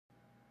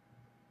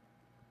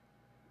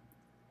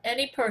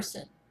Any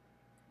person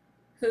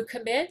who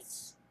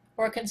commits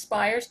or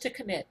conspires to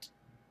commit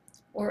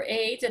or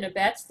aids and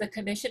abets the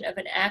commission of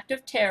an act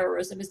of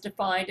terrorism is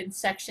defined in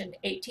section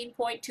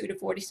 18.2 to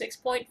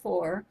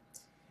 46.4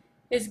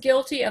 is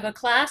guilty of a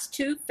Class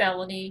 2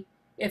 felony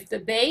if the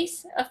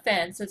base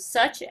offense of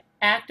such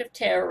act of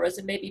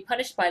terrorism may be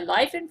punished by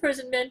life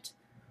imprisonment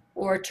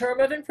or a term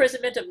of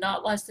imprisonment of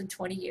not less than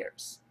 20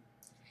 years.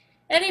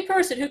 Any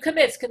person who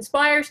commits,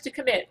 conspires to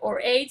commit,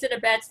 or aids and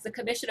abets the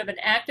commission of an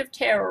act of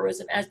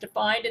terrorism as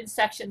defined in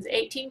sections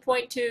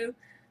 18.2 to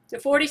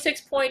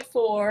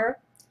 46.4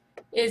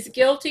 is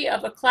guilty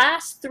of a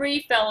Class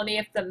 3 felony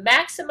if the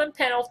maximum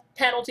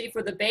penalty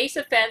for the base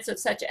offense of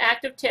such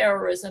act of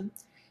terrorism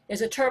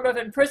is a term of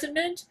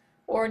imprisonment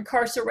or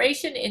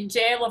incarceration in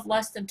jail of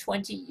less than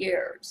 20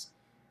 years.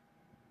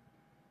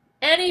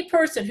 Any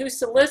person who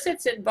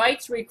solicits,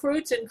 invites,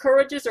 recruits,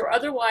 encourages, or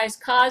otherwise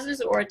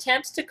causes or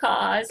attempts to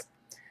cause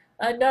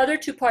another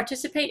to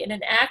participate in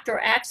an act or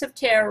acts of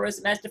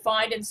terrorism as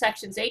defined in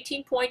sections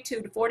 18.2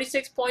 to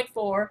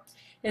 46.4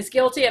 is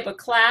guilty of a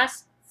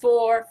Class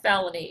 4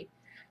 felony.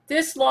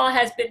 This law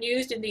has been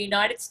used in the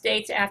United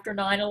States after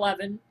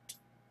 9/11,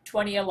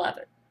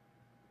 2011.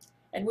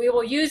 And we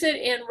will use it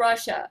in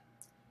Russia.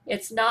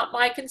 It's not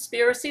my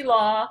conspiracy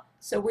law,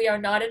 so we are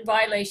not in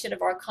violation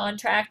of our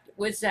contract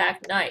with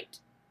Zack Knight.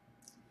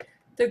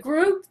 The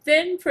group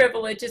Thin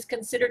Privilege is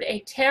considered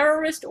a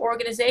terrorist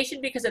organization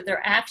because of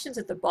their actions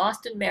at the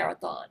Boston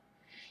Marathon,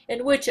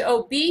 in which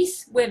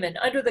obese women,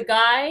 under the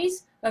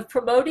guise of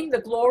promoting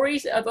the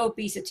glories of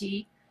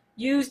obesity,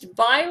 used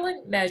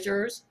violent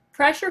measures,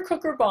 pressure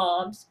cooker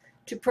bombs,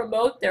 to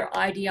promote their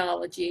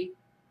ideology,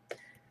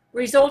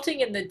 resulting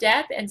in the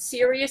death and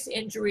serious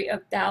injury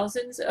of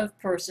thousands of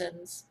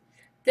persons.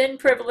 Thin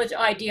Privilege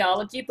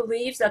ideology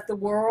believes that the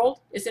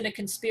world is in a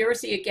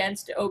conspiracy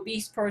against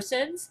obese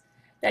persons,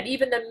 that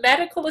even the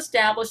medical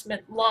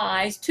establishment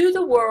lies to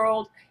the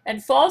world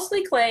and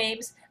falsely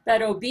claims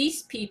that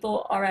obese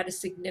people are at a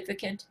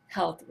significant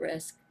health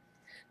risk.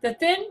 The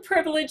Thin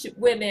Privilege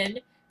women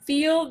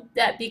feel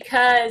that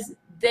because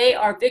they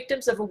are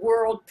victims of a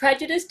world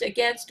prejudiced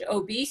against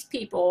obese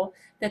people,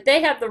 that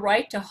they have the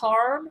right to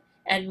harm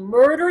and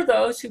murder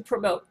those who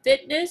promote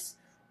fitness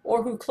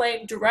or who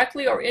claim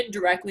directly or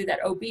indirectly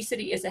that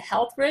obesity is a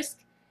health risk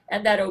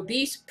and that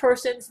obese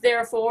persons,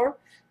 therefore,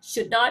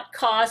 should not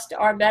cost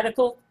our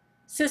medical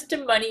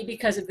system money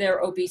because of their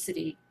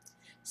obesity.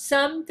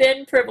 Some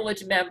Thin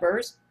Privilege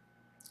members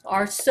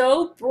are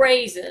so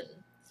brazen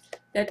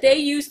that they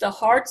use the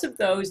hearts of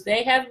those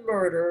they have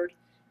murdered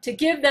to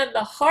give them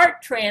the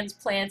heart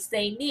transplants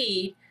they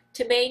need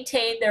to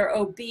maintain their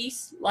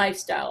obese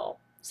lifestyle.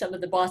 Some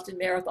of the Boston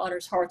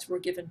Marathoners' hearts were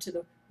given to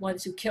the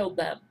ones who killed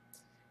them,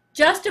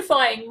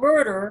 justifying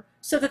murder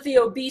so that the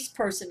obese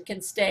person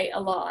can stay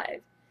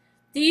alive.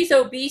 These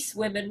obese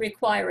women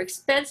require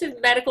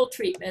expensive medical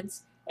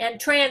treatments and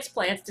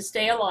transplants to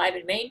stay alive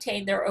and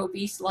maintain their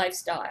obese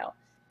lifestyle.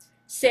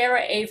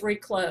 Sarah Avery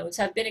clones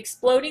have been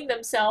exploding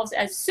themselves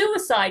as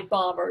suicide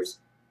bombers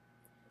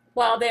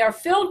while they are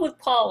filled with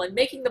pollen,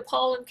 making the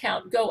pollen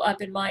count go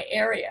up in my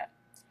area,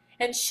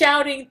 and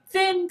shouting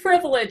 "Thin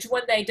Privilege"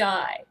 when they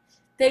die.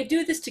 They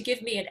do this to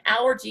give me an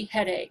allergy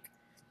headache.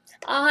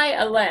 I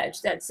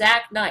allege that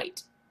Zack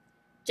Knight,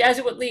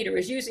 Jesuit leader,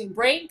 is using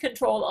brain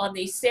control on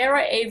these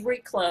Sarah Avery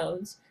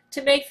clones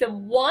to make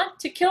them want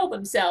to kill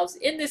themselves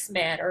in this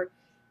manner.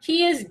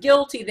 He is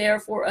guilty,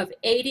 therefore, of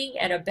aiding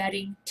and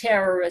abetting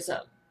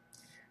terrorism.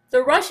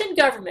 The Russian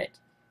government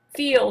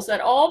feels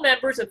that all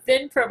members of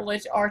Thin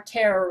Privilege are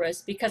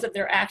terrorists because of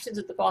their actions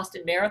at the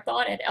Boston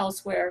Marathon and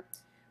elsewhere,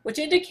 which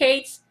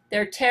indicates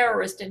their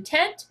terrorist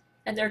intent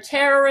and their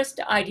terrorist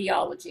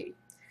ideology.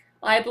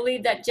 I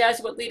believe that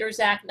Jesuit leader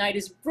Zack Knight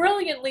is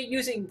brilliantly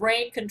using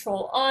brain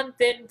control on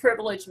Thin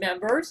Privilege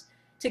members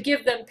to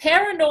give them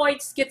paranoid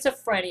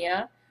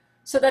schizophrenia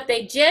so that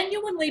they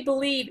genuinely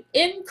believe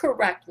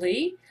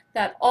incorrectly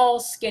that all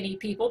skinny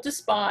people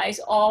despise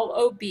all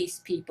obese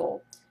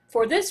people.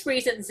 For this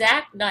reason,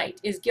 Zack Knight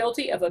is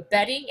guilty of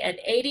abetting and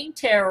aiding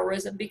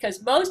terrorism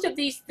because most of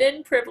these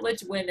Thin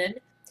Privilege women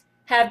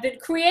have been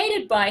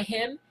created by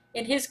him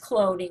in his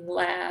cloning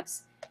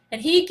labs,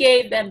 and he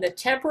gave them the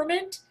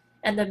temperament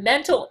and the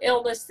mental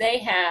illness they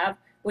have,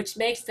 which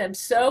makes them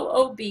so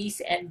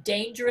obese and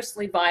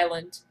dangerously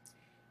violent.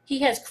 He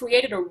has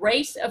created a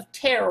race of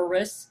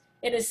terrorists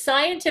in his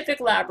scientific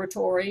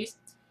laboratories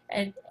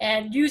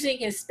and using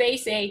his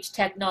space-age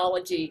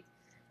technology.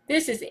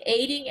 This is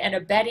aiding and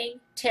abetting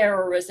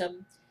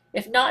terrorism.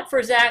 If not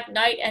for Zack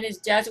Knight and his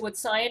Jesuit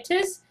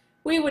scientists,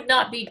 we would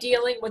not be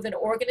dealing with an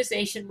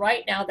organization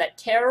right now that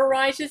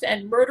terrorizes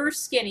and murders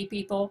skinny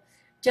people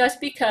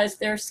just because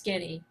they're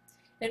skinny.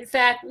 In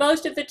fact,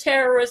 most of the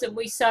terrorism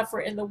we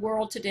suffer in the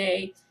world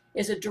today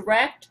is a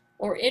direct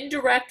or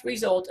indirect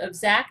result of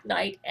Zack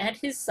Knight and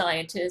his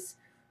scientists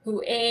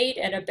who aid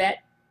and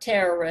abet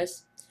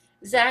terrorists.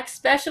 Zack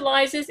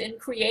specializes in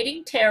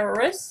creating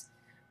terrorists,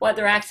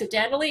 whether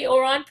accidentally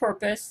or on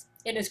purpose.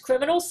 In his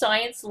criminal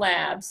science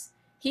labs,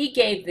 he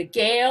gave the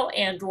Gail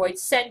android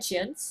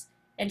sentience,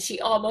 and she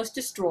almost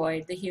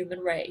destroyed the human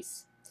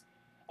race.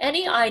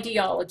 any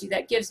ideology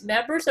that gives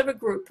members of a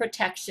group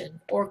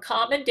protection or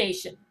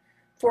commendation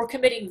for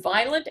committing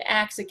violent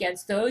acts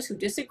against those who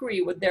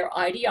disagree with their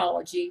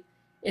ideology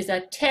is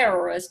a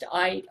terrorist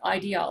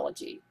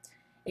ideology.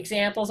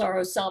 Examples are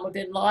Osama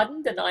bin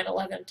Laden, the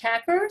 9/11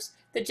 attackers,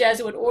 the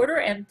Jesuit order,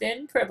 and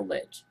thin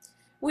privilege.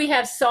 We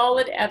have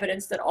solid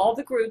evidence that all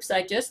the groups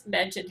I just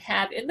mentioned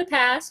have in the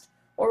past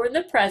or in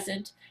the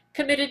present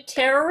committed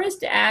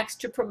terrorist acts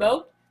to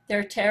promote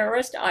their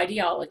terrorist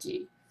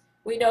ideology.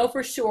 We know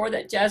for sure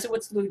that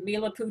Jesuits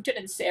Lyudmila Putin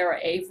and Sarah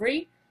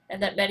Avery,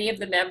 and that many of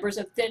the members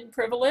of thin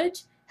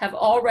privilege have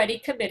already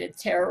committed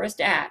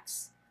terrorist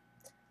acts.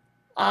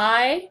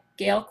 I,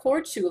 Gail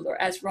Chord,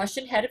 as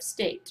Russian head of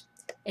state,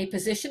 a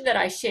position that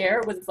I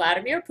share with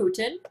Vladimir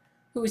Putin,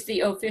 who is the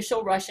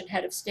official Russian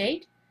head of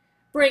state,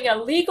 bring a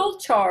legal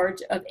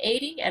charge of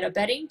aiding and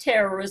abetting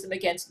terrorism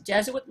against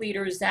Jesuit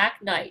leader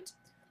Zack,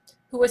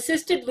 who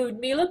assisted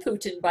Lyudmila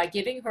Putin by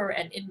giving her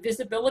an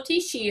invisibility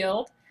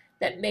shield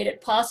that made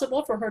it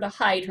possible for her to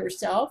hide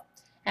herself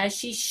as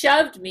she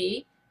shoved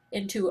me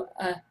into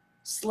a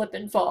slip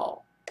and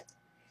fall.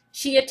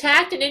 She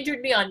attacked and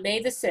injured me on May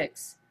the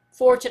 6th.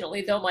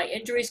 Fortunately, though my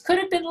injuries could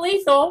have been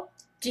lethal,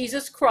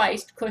 Jesus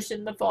Christ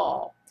cushioned the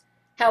fall.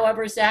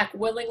 However, Zack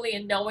willingly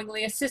and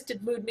knowingly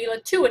assisted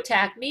Lyudmila to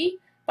attack me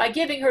by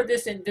giving her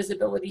this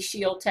invisibility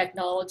shield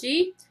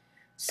technology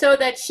so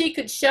that she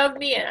could shove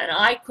me and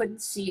I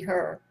couldn't see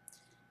her.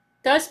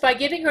 Thus, by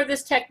giving her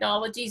this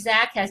technology,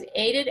 Zack has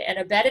aided and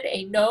abetted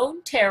a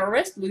known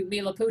terrorist,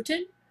 Lyudmila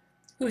Putin,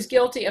 who's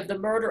guilty of the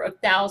murder of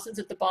thousands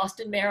at the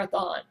Boston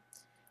Marathon.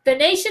 The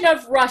nation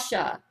of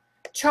Russia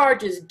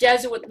charges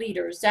Jesuit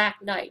leader Zack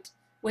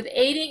with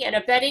aiding and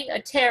abetting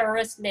a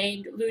terrorist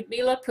named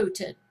Lyudmila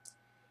Putin.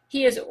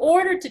 He is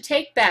ordered to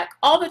take back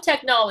all the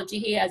technology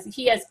he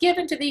has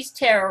given to these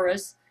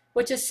terrorists,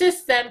 which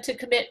assists them to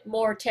commit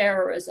more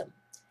terrorism.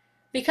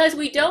 Because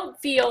we don't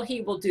feel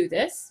he will do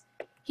this,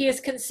 he is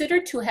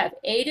considered to have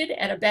aided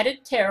and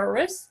abetted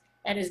terrorists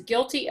and is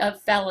guilty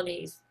of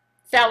felonies.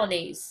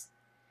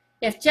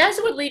 If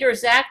Jesuit leader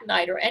Zack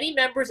or any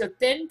members of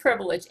thin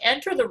privilege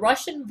enter the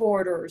Russian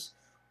borders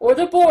or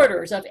the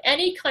borders of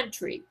any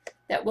country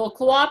that will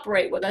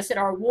cooperate with us in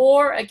our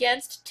war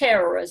against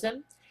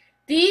terrorism,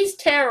 these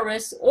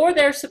terrorists or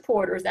their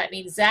supporters, that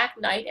means Zack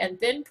and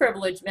thin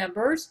privilege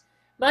members,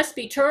 must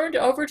be turned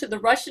over to the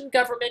Russian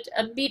government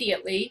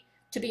immediately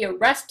to be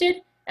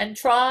arrested and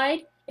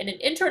tried in an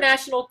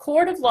international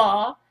court of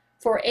law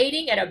for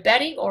aiding and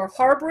abetting or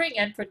harboring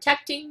and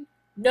protecting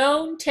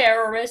known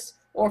terrorists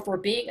or for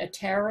being a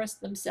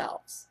terrorist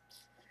themselves.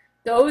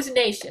 Those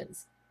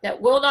nations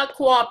that will not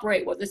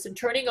cooperate with us in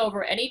turning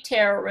over any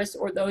terrorists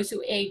or those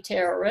who aid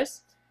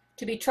terrorists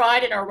to be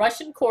tried in our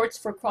Russian courts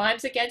for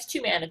crimes against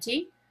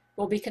humanity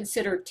will be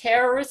considered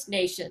terrorist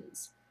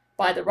nations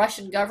by the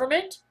Russian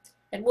government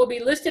and will be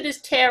listed as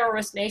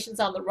terrorist nations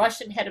on the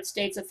Russian head of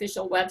state's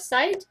official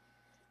website.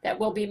 That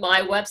will be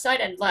my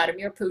website and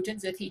Vladimir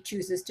Putin's if he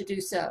chooses to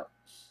do so.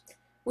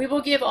 We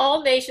will give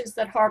all nations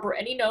that harbor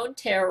any known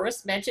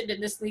terrorists mentioned in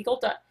this legal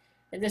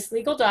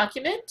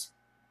document,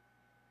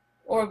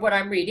 or what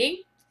I'm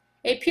reading,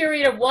 a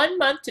period of 1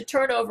 month to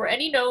turn over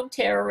any known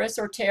terrorists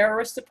or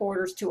terrorist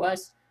supporters to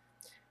us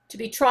to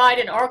be tried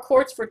in our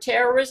courts for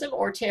terrorism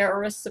or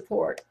terrorist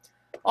support.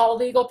 All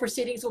legal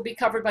proceedings will be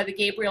covered by the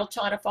Gabriel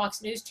Chana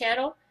Fox News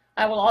channel.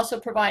 I will also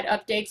provide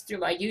updates through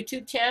my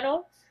YouTube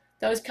channel.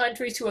 Those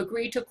countries who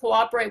agree to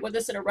cooperate with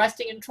us in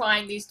arresting and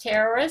trying these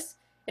terrorists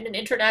in an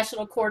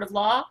international court of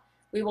law,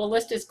 we will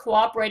list as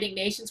cooperating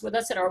nations with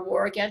us in our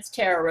war against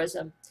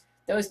terrorism.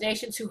 Those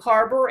nations who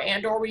harbor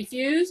and or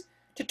refuse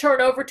to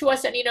turn over to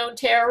us any known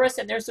terrorists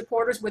and their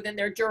supporters within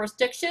their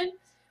jurisdiction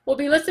will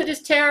be listed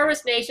as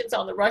terrorist nations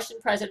on the Russian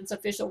president's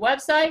official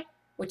website,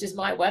 which is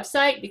my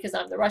website because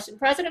I'm the Russian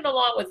president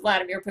along with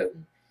Vladimir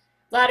Putin.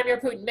 Vladimir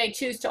Putin may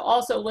choose to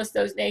also list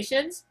those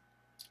nations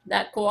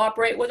that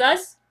cooperate with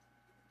us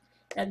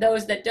and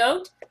those that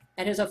don't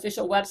at his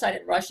official website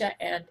in Russia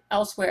and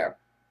elsewhere.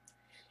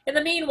 In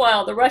the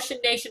meanwhile, the Russian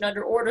nation,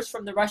 under orders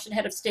from the Russian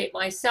head of state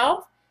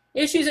myself,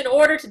 issues an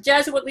order to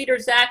Jesuit leader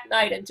Zack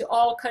and to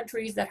all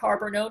countries that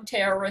harbor known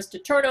terrorists to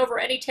turn over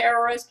any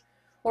terrorist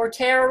or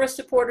terrorist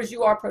supporters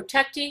you are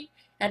protecting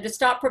and to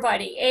stop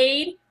providing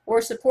aid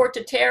or support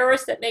to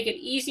terrorists that make it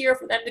easier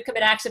for them to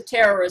commit acts of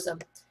terrorism.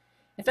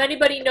 If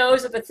anybody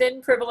knows of a thin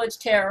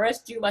privileged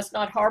terrorist, you must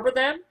not harbor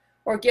them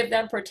or give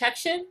them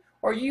protection,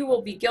 or you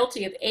will be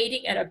guilty of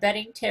aiding and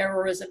abetting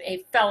terrorism,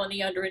 a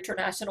felony under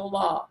international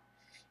law.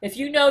 If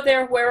you know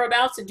their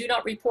whereabouts and do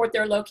not report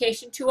their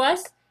location to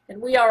us,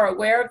 and we are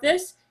aware of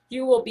this,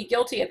 you will be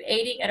guilty of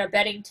aiding and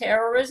abetting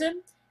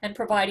terrorism and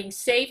providing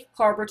safe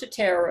harbor to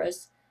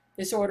terrorists.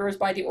 This order is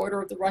by the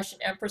order of the Russian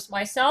Empress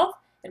myself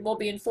and will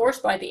be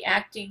enforced by the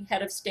acting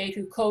head of state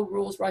who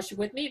co-rules Russia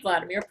with me,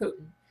 Vladimir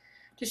Putin.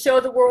 To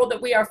show the world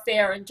that we are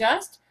fair and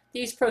just,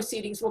 these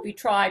proceedings will be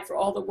tried for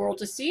all the world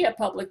to see, a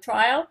public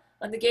trial,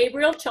 on the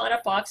Gabriel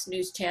Chana Fox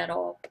News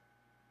channel.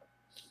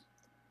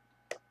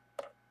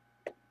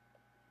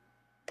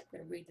 I'm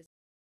going to read this.